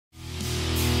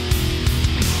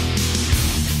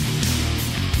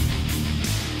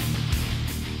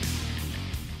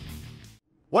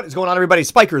What is going on, everybody?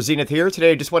 SpykerZ Xenith here.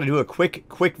 Today I just want to do a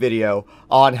quick video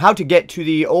on how to get to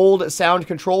the old sound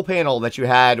control panel that you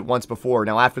had once before.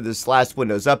 Now, after this last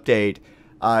Windows update,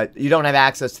 you don't have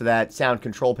access to that sound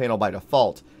control panel by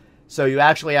default. So you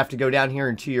actually have to go down here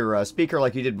into your speaker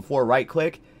like you did before,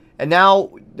 right-click. And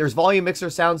now there's volume mixer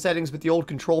sound settings, but the old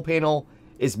control panel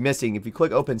is missing. If you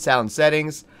click Open Sound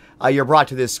Settings, you're brought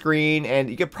to this screen, and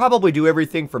you could probably do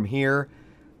everything from here,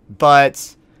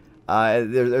 but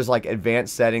there's like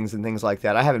advanced settings and things like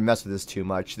that. I haven't messed with this too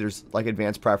much. There's like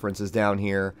advanced preferences down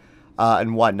here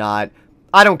and whatnot.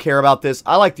 I don't care about this.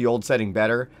 I like the old setting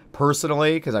better,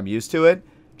 personally, because I'm used to it.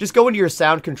 Just go into your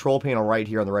sound control panel right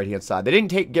here on the right-hand side. They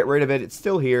didn't get rid of it. It's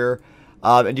still here,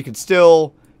 and you can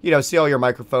still, you know, see all your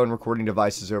microphone recording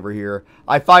devices over here.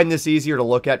 I find this easier to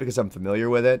look at because I'm familiar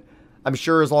with it. I'm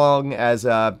sure as long as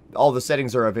all the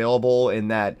settings are available in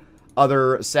that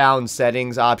other sound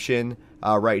settings option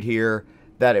right here,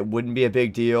 that it wouldn't be a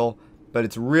big deal. But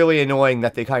it's really annoying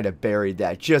that they kind of buried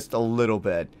that just a little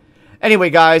bit.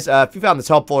 Anyway, guys, if you found this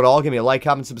helpful at all, give me a like,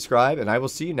 comment, subscribe, and I will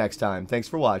see you next time. Thanks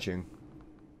for watching.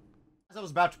 As I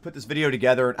was about to put this video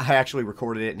together, I actually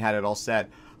recorded it and had it all set.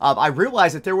 I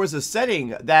realized that there was a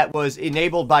setting that was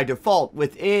enabled by default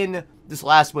within this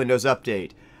last Windows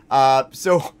update.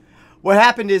 So what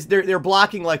happened is they're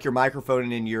blocking like your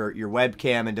microphone and your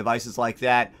webcam and devices like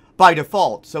that by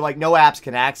default. So like no apps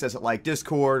can access it like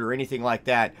Discord or anything like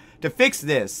that. To fix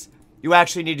this, you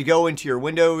actually need to go into your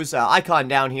Windows icon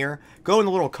down here, go in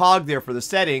the little cog there for the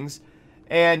settings,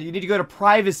 and you need to go to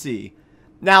privacy.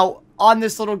 Now, on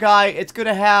this little guy, it's going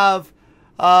to have,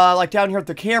 like down here at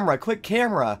the camera, click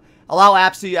camera, allow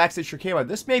apps to access your camera.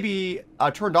 This may be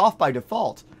turned off by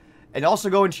default. And also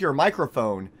go into your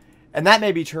microphone, and that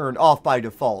may be turned off by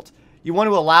default. You want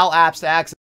to allow apps to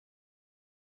access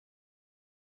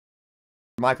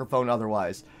your microphone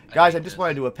otherwise. Guys, I just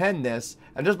wanted to append this,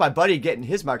 and there's my buddy getting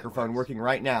his microphone working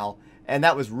right now, and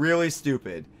that was really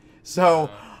stupid. So,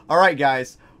 alright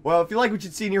guys. Well, if you like what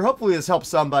you've seen here, hopefully this helps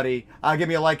somebody. Give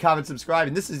me a like, comment, subscribe,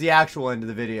 and this is the actual end of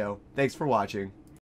the video. Thanks for watching.